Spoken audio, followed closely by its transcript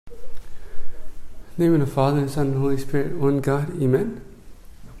In the name of the Father, and the Son, and the Holy Spirit, one God, Amen.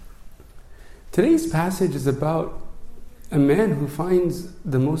 Today's passage is about a man who finds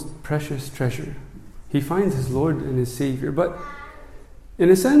the most precious treasure. He finds his Lord and his Savior. But in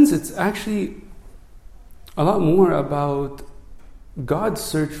a sense, it's actually a lot more about God's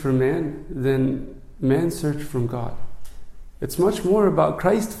search for man than man's search from God. It's much more about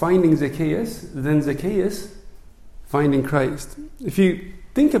Christ finding Zacchaeus than Zacchaeus finding Christ. If you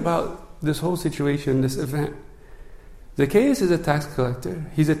think about this whole situation, this event, Zacchaeus is a tax collector.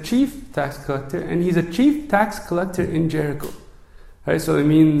 He's a chief tax collector, and he's a chief tax collector in Jericho. Right? So it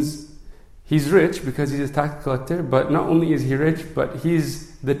means he's rich because he's a tax collector, but not only is he rich, but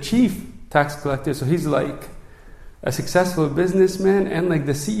he's the chief tax collector. So he's like a successful businessman and like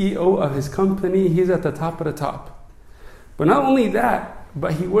the CEO of his company. He's at the top of the top. But not only that,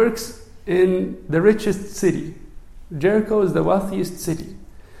 but he works in the richest city. Jericho is the wealthiest city,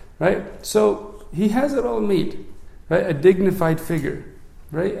 right? So he has it all made, right? A dignified figure,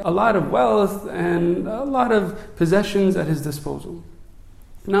 right? A lot of wealth and a lot of possessions at his disposal.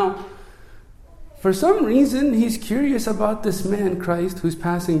 Now, for some reason, he's curious about this man, Christ, who's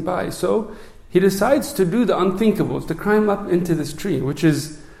passing by. So he decides to do the unthinkable, to climb up into this tree, which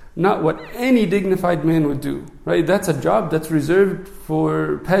is not what any dignified man would do, right? That's a job that's reserved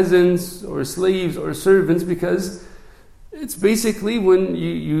for peasants or slaves or servants, because it's basically when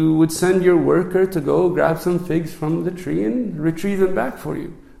you would send your worker to go grab some figs from the tree and retrieve them back for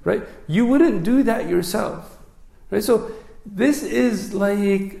you, right? You wouldn't do that yourself, right? So this is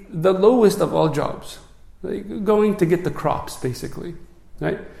like the lowest of all jobs, like going to get the crops, basically,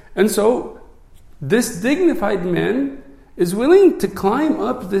 right? And so this dignified man is willing to climb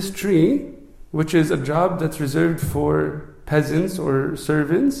up this tree, which is a job that's reserved for peasants or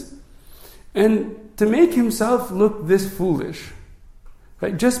servants, and to make himself look this foolish,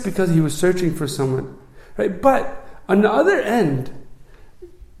 right? Just because he was searching for someone, right? But on the other end,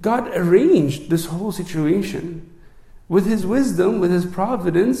 God arranged this whole situation. With his wisdom, with his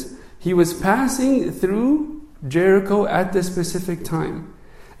providence, he was passing through Jericho at this specific time.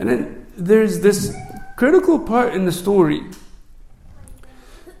 And then there's this critical part in the story.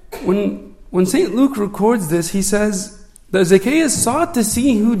 When St. Luke records this, he says that Zacchaeus sought to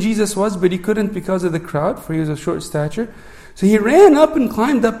see who Jesus was, but he couldn't because of the crowd, for he was of short stature. So he ran up and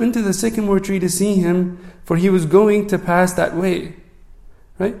climbed up into the sycamore tree to see him, for he was going to pass that way.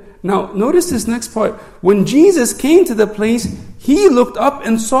 Right? Now, notice this next part. When Jesus came to the place, he looked up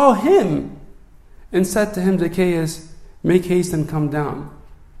and saw him and said to him, Zacchaeus, make haste and come down.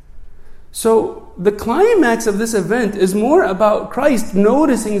 So the climax of this event is more about Christ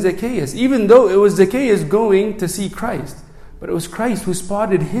noticing Zacchaeus, even though it was Zacchaeus going to see Christ. But it was Christ who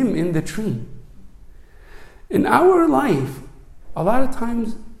spotted him in the tree. In our life, a lot of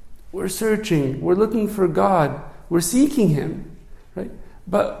times we're searching, we're looking for God, we're seeking Him, right?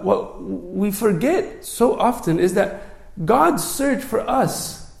 But what we forget so often is that God's search for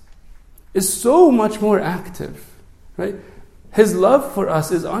us is so much more active, right? His love for us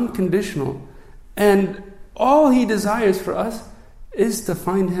is unconditional, and all He desires for us is to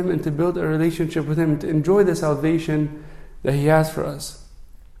find Him and to build a relationship with Him, to enjoy the salvation that He has for us.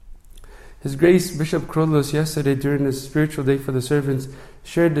 His Grace Bishop Krolos yesterday during the spiritual day for the servants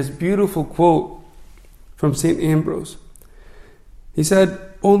shared this beautiful quote from St. Ambrose. He said,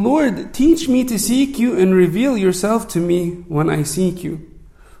 O Lord, teach me to seek You and reveal Yourself to me when I seek You.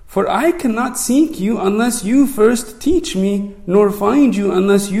 For I cannot seek You unless You first teach me, nor find You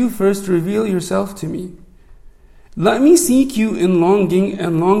unless You first reveal Yourself to me. Let me seek You in longing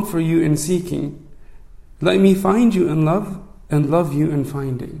and long for You in seeking. Let me find You in love and love You in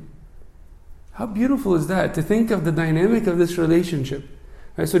finding. How beautiful is that, to think of the dynamic of this relationship.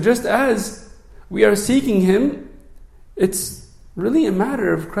 Right, so just as we are seeking Him, it's really a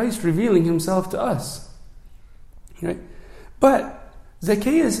matter of Christ revealing Himself to us. Right? But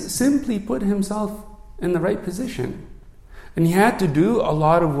Zacchaeus simply put himself in the right position. And he had to do a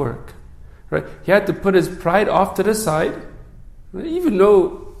lot of work. Right? He had to put his pride off to the side. Right? Even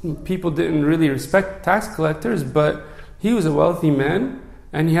though people didn't really respect tax collectors, but he was a wealthy man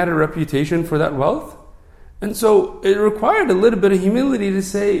and he had a reputation for that wealth. And so it required a little bit of humility to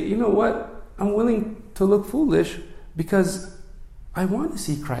say, you know what, I'm willing to look foolish because I want to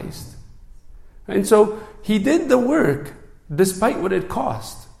see Christ. And so he did the work despite what it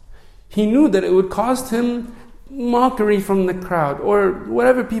cost. He knew that it would cost him mockery from the crowd or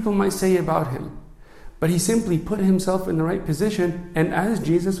whatever people might say about him. But he simply put himself in the right position, and as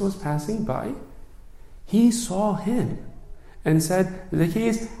Jesus was passing by, he saw him and said,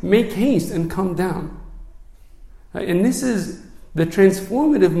 Zacchaeus, make haste and come down. And this is the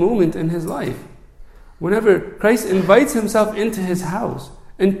transformative moment in his life. whenever Christ invites himself into his house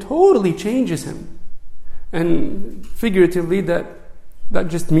and totally changes him. And figuratively, that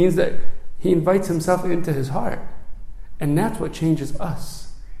just means that he invites himself into his heart. And that's what changes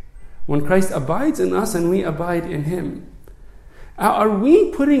us. When Christ abides in us and we abide in him. Are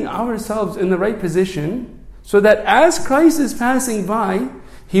we putting ourselves in the right position so that as Christ is passing by,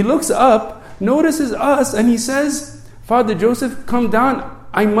 he looks up, notices us, and he says, Father Joseph, come down.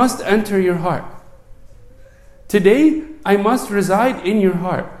 I must enter your heart. Today, I must reside in your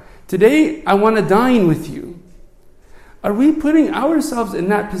heart. Today, I want to dine with you. Are we putting ourselves in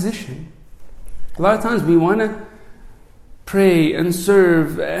that position? A lot of times we want to pray and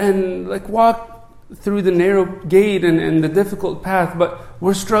serve and walk through the narrow gate and the difficult path, but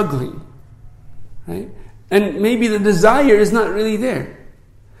we're struggling, right? And maybe the desire is not really there.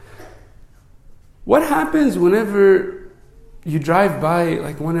 What happens whenever you drive by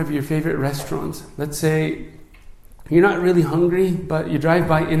one of your favorite restaurants? Let's say you're not really hungry, but you drive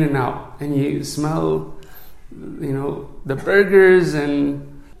by In-N-Out and you smell, the burgers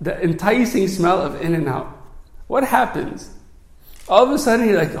and the enticing smell of In-N-Out. What happens? All of a sudden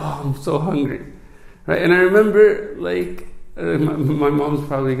you're like, oh, I'm so hungry. Right? And I remember, my mom's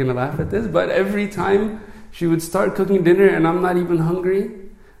probably going to laugh at this, but every time she would start cooking dinner and I'm not even hungry,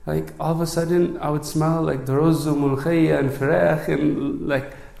 all of a sudden I would smell the rozz mulkhaya and firaq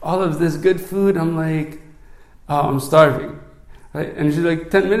and all of this good food. I'm like, oh, I'm starving. Right? And she's like,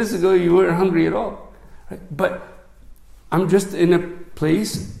 10 minutes ago you weren't hungry at all. Right? But I'm just in a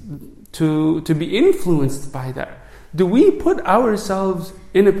place to be influenced by that. Do we put ourselves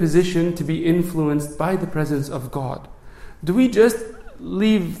in a position to be influenced by the presence of God? Do we just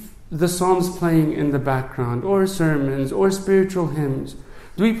leave the Psalms playing in the background, or sermons, or spiritual hymns?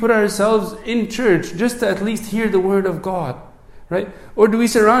 Do we put ourselves in church just to at least hear the word of God? Right? Or do we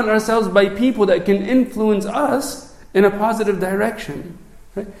surround ourselves by people that can influence us in a positive direction?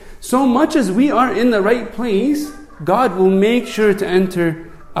 Right? So much as we are in the right place, God will make sure to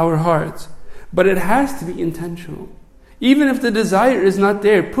enter our hearts. But it has to be intentional. Even if the desire is not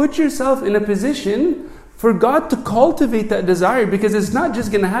there, put yourself in a position for God to cultivate that desire, because it's not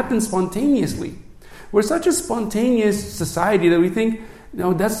just going to happen spontaneously. We're such a spontaneous society that we think,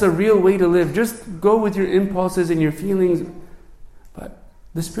 that's the real way to live. Just go with your impulses and your feelings. But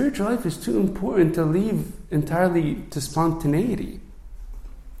the spiritual life is too important to leave entirely to spontaneity.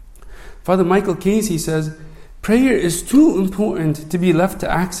 Father Michael Casey says, prayer is too important to be left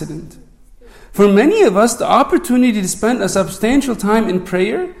to accident. For many of us, the opportunity to spend a substantial time in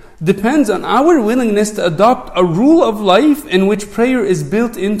prayer depends on our willingness to adopt a rule of life in which prayer is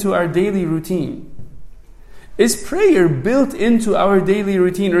built into our daily routine. Is prayer built into our daily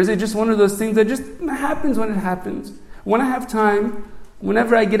routine, or is it just one of those things that just happens when it happens? When I have time,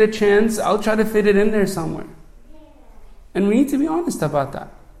 whenever I get a chance, I'll try to fit it in there somewhere. And we need to be honest about that.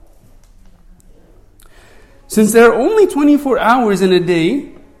 Since there are only 24 hours in a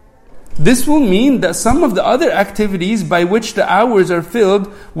day, this will mean that some of the other activities by which the hours are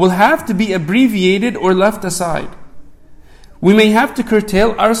filled will have to be abbreviated or left aside. We may have to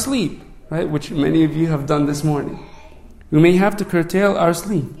curtail our sleep, right, which many of you have done this morning. We may have to curtail our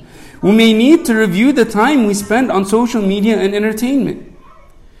sleep. We may need to review the time we spend on social media and entertainment.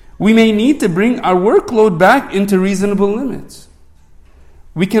 We may need to bring our workload back into reasonable limits.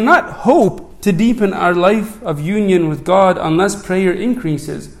 We cannot hope to deepen our life of union with God unless prayer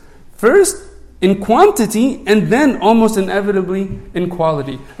increases. First, in quantity, and then almost inevitably in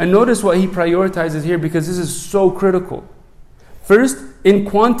quality. And notice what he prioritizes here, because this is so critical. First, in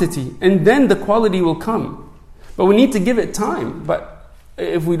quantity, and then the quality will come. But we need to give it time. But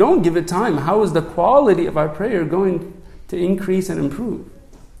if we don't give it time, how is the quality of our prayer going to increase and improve?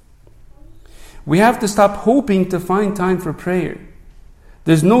 We have to stop hoping to find time for prayer.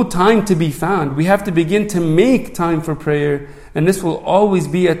 There's no time to be found. We have to begin to make time for prayer, and this will always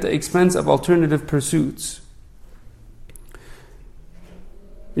be at the expense of alternative pursuits.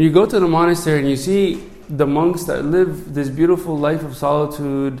 When you go to the monastery and you see the monks that live this beautiful life of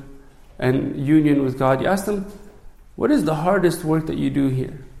solitude and union with God, you ask them, what is the hardest work that you do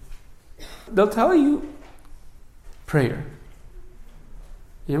here? They'll tell you, prayer.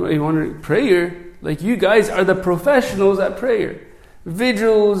 You wonder, prayer? Like, you guys are the professionals at prayer.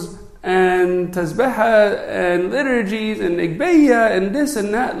 Vigils and tasbihah and liturgies and igbayah and this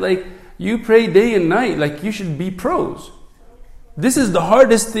and that. Like, you pray day and night. Like, you should be pros. This is the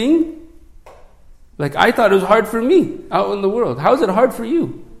hardest thing? Like, I thought it was hard for me out in the world. How is it hard for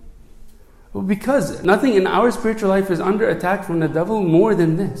you? Well, because nothing in our spiritual life is under attack from the devil more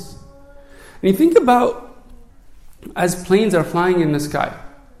than this. And you think about, as planes are flying in the sky,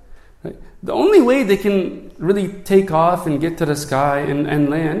 Right? The only way they can really take off and get to the sky and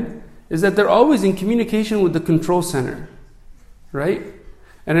land is that they're always in communication with the control center. Right?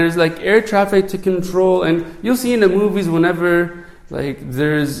 And there's like air traffic to control, and you'll see in the movies whenever like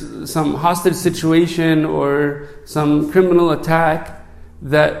there's some hostage situation or some criminal attack,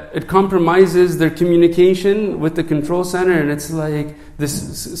 that it compromises their communication with the control center, and it's like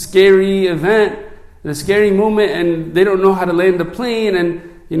this scary event, the scary moment, and they don't know how to land the plane, and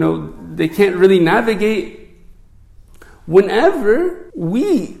they can't really navigate. Whenever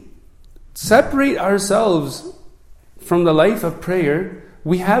we separate ourselves from the life of prayer,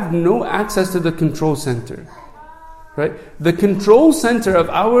 we have no access to the control center. Right? The control center of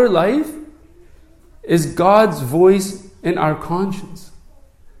our life is God's voice in our conscience.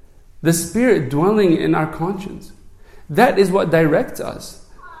 The Spirit dwelling in our conscience. That is what directs us.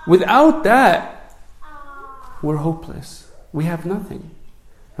 Without that, we're hopeless. We have nothing.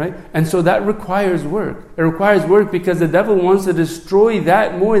 Right? And so that requires work. It requires work because the devil wants to destroy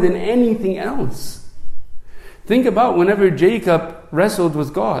that more than anything else. Think about whenever Jacob wrestled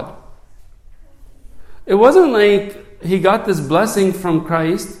with God. It wasn't like he got this blessing from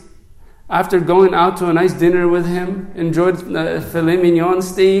Christ after going out to a nice dinner with him, enjoyed filet mignon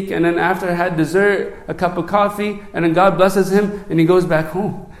steak, and then after had dessert, a cup of coffee, and then God blesses him and he goes back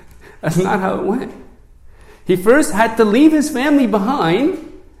home. That's not how it went. He first had to leave his family behind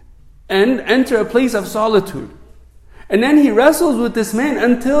and enter a place of solitude. And then he wrestles with this man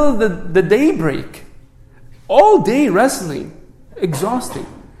until the daybreak. All day wrestling. Exhausting.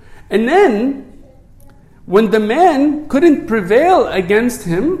 And then, when the man couldn't prevail against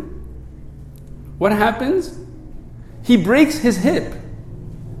him, what happens? He breaks his hip.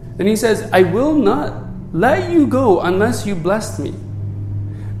 And he says, I will not let you go unless you bless me.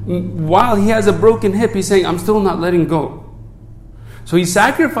 While he has a broken hip, he's saying, I'm still not letting go. So he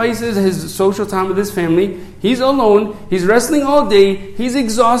sacrifices his social time with his family. He's alone. He's wrestling all day. He's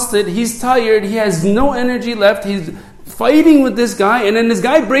exhausted. He's tired. He has no energy left. He's fighting with this guy. And then this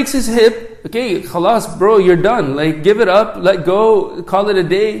guy breaks his hip. Okay, khalas, bro, you're done. Like, give it up. Let go. Call it a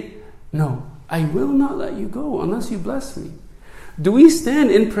day. No, I will not let you go unless you bless me. Do we stand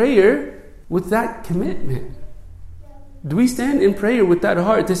in prayer with that commitment? Do we stand in prayer with that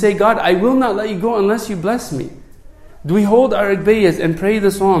heart to say, God, I will not let you go unless you bless me? Do we hold our igbayas and pray the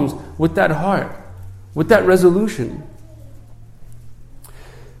Psalms with that heart, with that resolution?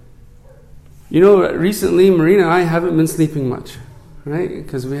 Recently Marina and I haven't been sleeping much, right?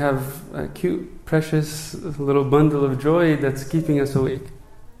 Because we have a cute, precious little bundle of joy that's keeping us awake.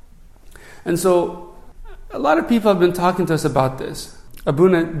 And so, a lot of people have been talking to us about this.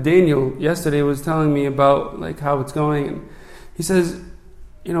 Abuna Daniel yesterday was telling me about like how it's going, and he says,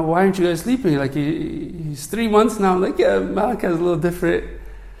 why aren't you guys sleeping? Like he's 3 months now. I'm like, yeah, Malika is a little different.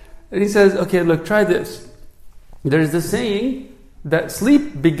 And he says, okay, look, try this. There's this saying that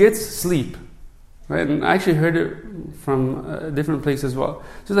sleep begets sleep. Right? And I actually heard it from a different place as well.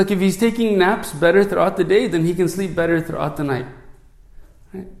 So it's like if he's taking naps better throughout the day, then he can sleep better throughout the night.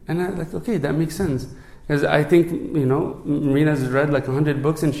 Right? And I'm like, okay, that makes sense. Because I think, Marina's read like 100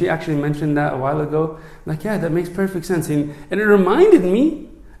 books, and she actually mentioned that a while ago. I'm like, yeah, that makes perfect sense. And it reminded me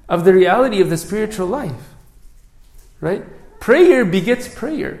of the reality of the spiritual life. Right? Prayer begets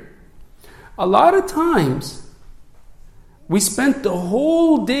prayer. A lot of times, we spent the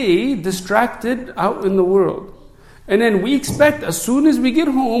whole day distracted out in the world. And then we expect as soon as we get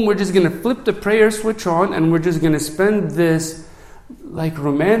home, we're just going to flip the prayer switch on and we're just going to spend this like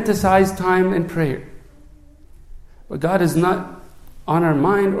romanticized time in prayer. But God is not on our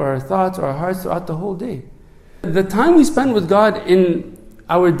mind or our thoughts or our hearts throughout the whole day. The time we spend with God in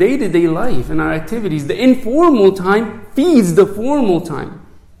our day-to-day life and our activities, the informal time feeds the formal time.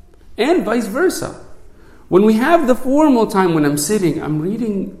 And vice versa. When we have the formal time, when I'm sitting, I'm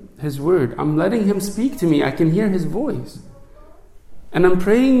reading His Word, I'm letting Him speak to me, I can hear His voice. And I'm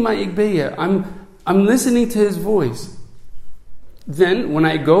praying my igbayah, I'm listening to His voice. Then when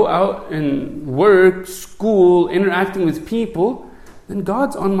I go out and work, school, interacting with people, then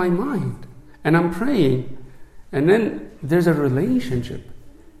God's on my mind. And I'm praying. And then there's a relationship.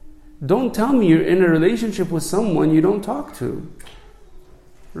 Don't tell me you're in a relationship with someone you don't talk to.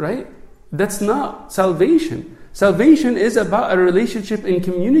 Right? That's not salvation. Salvation is about a relationship and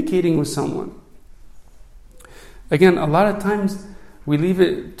communicating with someone. Again, a lot of times we leave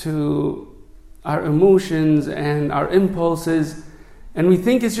it to our emotions and our impulses, and we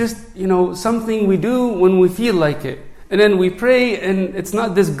think it's just, something we do when we feel like it. And then we pray and it's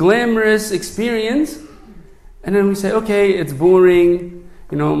not this glamorous experience. And then we say, okay, it's boring.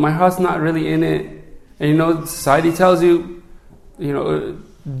 My heart's not really in it. And society tells you,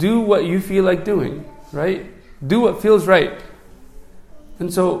 do what you feel like doing, right? Do what feels right.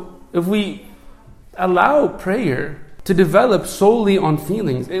 And so if we allow prayer to develop solely on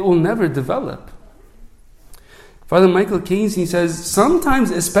feelings, it will never develop. Father Michael Keynes, he says,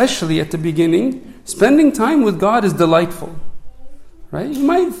 sometimes, especially at the beginning, spending time with God is delightful. Right? You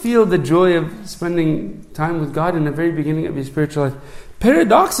might feel the joy of spending time with God in the very beginning of your spiritual life.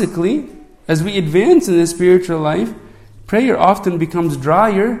 Paradoxically, as we advance in the spiritual life, prayer often becomes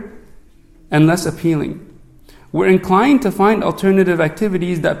drier and less appealing. We're inclined to find alternative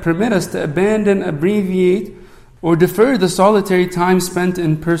activities that permit us to abandon, abbreviate, or defer the solitary time spent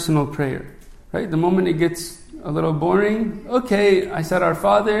in personal prayer. Right? The moment it gets a little boring, okay, I said Our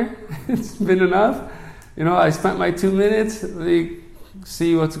Father, it's been enough. I spent my 2 minutes,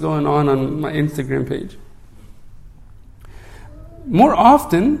 see what's going on my Instagram page. More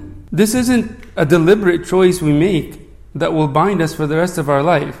often, this isn't a deliberate choice we make that will bind us for the rest of our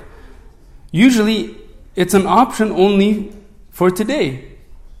life. Usually, it's an option only for today.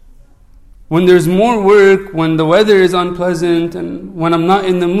 When there's more work, when the weather is unpleasant, and when I'm not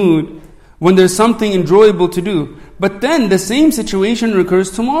in the mood, when there's something enjoyable to do. But then the same situation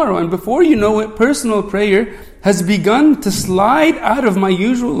recurs tomorrow, and before you know it, personal prayer has begun to slide out of my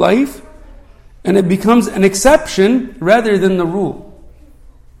usual life, and it becomes an exception rather than the rule.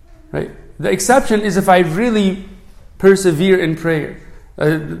 Right? The exception is if I really persevere in prayer.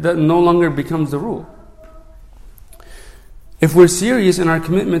 That no longer becomes the rule. If we're serious in our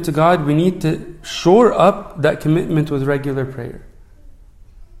commitment to God, we need to shore up that commitment with regular prayer.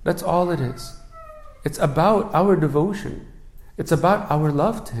 That's all it is. It's about our devotion. It's about our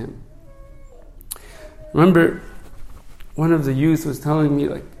love to Him. Remember, one of the youth was telling me,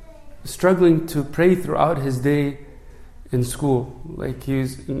 struggling to pray throughout his day in school.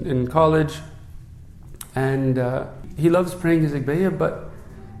 He's in college, and he loves praying his Igbaya, but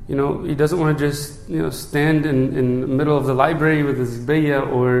he doesn't want to just stand in the middle of the library with his Igbaya,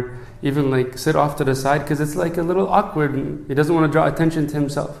 or even sit off to the side, because it's a little awkward, and he doesn't want to draw attention to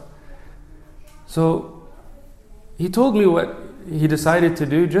himself. So he told me what he decided to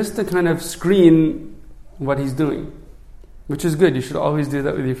do, just to kind of screen what he's doing, which is good. You should always do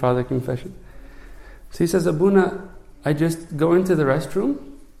that with your father confession. So he says, Abuna, I just go into the restroom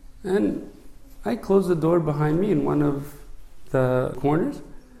and I close the door behind me in one of the corners,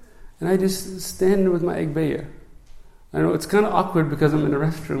 and I just stand with my Igbaya. I know it's kind of awkward because I'm in a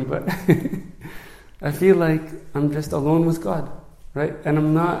restroom, but I feel like I'm just alone with God, right? And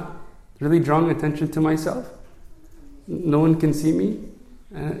I'm not really drawing attention to myself. No one can see me,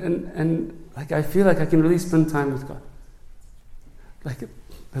 and I feel like I can really spend time with God.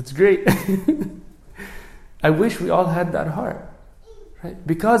 That's great. I wish we all had that heart, right?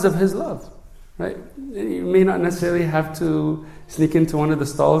 Because of His love, right? You may not necessarily have to sneak into one of the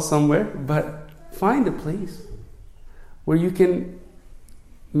stalls somewhere, but find a place where you can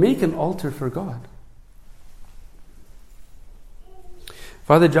make an altar for God.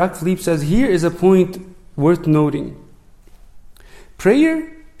 Father Jacques Philippe says, here is a point worth noting.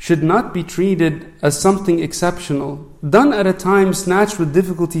 Prayer should not be treated as something exceptional, done at a time snatched with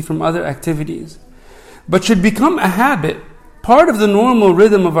difficulty from other activities, but should become a habit, part of the normal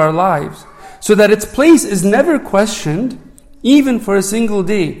rhythm of our lives, so that its place is never questioned, even for a single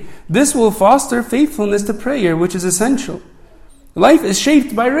day. This will foster faithfulness to prayer, which is essential. Life is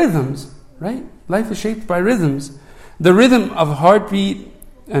shaped by rhythms, right? Life is shaped by rhythms. The rhythm of heartbeat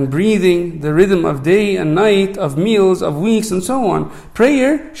and breathing, the rhythm of day and night, of meals, of weeks, and so on.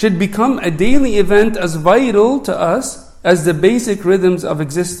 Prayer should become a daily event as vital to us as the basic rhythms of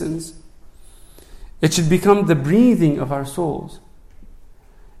existence. It should become the breathing of our souls.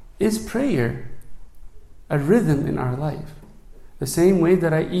 Is prayer a rhythm in our life? The same way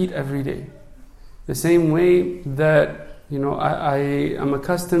that I eat every day. The same way that I am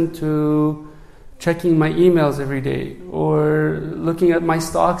accustomed to checking my emails every day, or looking at my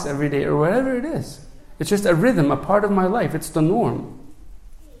stocks every day, or whatever it is. It's just a rhythm, a part of my life. It's the norm.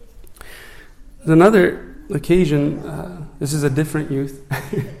 There's another occasion, this is a different youth.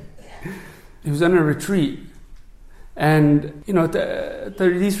 He was on a retreat. And,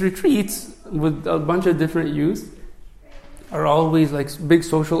 these retreats with a bunch of different youth are always big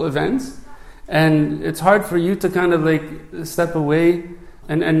social events. And it's hard for you to kind of step away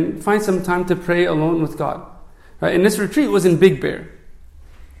and find some time to pray alone with God. Right? And this retreat was in Big Bear,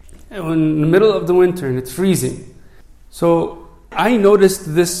 in the middle of the winter, and it's freezing. So I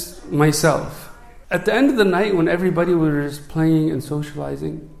noticed this myself. At the end of the night, when everybody was playing and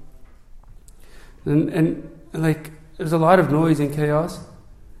socializing, and there's a lot of noise and chaos,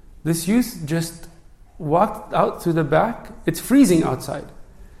 this youth just walked out through the back. It's freezing outside.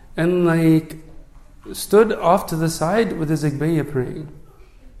 and like stood off to the side with his Igbaya praying.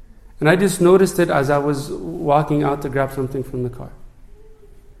 And I just noticed it as I was walking out to grab something from the car.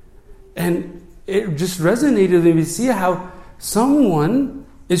 And it just resonated with me. See how someone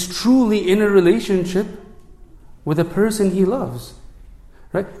is truly in a relationship with a person he loves.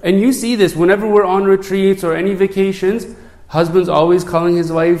 Right? And you see this whenever we're on retreats or any vacations, husband's always calling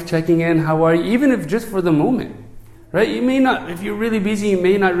his wife, checking in, how are you? Even if just for the moment. Right? You may not, if you're really busy, you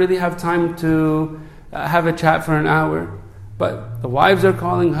may not really have time to have a chat for an hour. But the wives are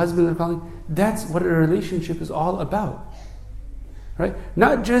calling, husbands are calling. That's what a relationship is all about. Right?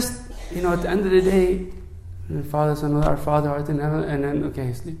 Not just, at the end of the day, Father, Son, our Father, art in heaven, and then,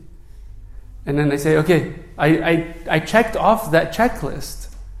 okay, sleep. And then they say, okay, I checked off that checklist.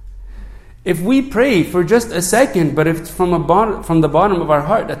 If we pray for just a second, but if it's from the bottom of our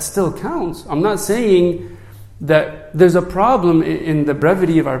heart, that still counts. I'm not saying that there's a problem in the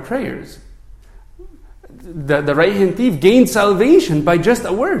brevity of our prayers. The right-hand thief gained salvation by just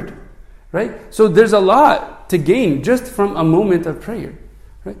a word. Right? So there's a lot to gain just from a moment of prayer.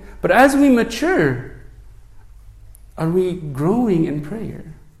 Right? But as we mature, are we growing in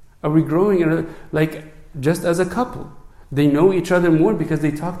prayer? Are we growing like just as a couple? They know each other more because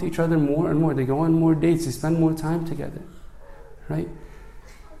they talk to each other more and more. They go on more dates. They spend more time together. Right?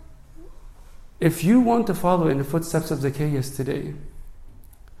 If you want to follow in the footsteps of Zacchaeus today,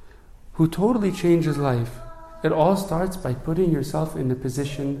 who totally changed his life, it all starts by putting yourself in a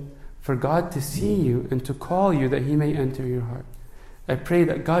position for God to see you and to call you that He may enter your heart. I pray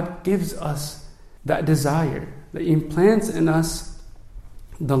that God gives us that desire, that He implants in us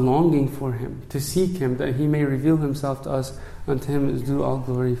the longing for Him, to seek Him, that He may reveal Himself to us. Unto Him is due all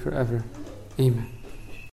glory forever. Amen.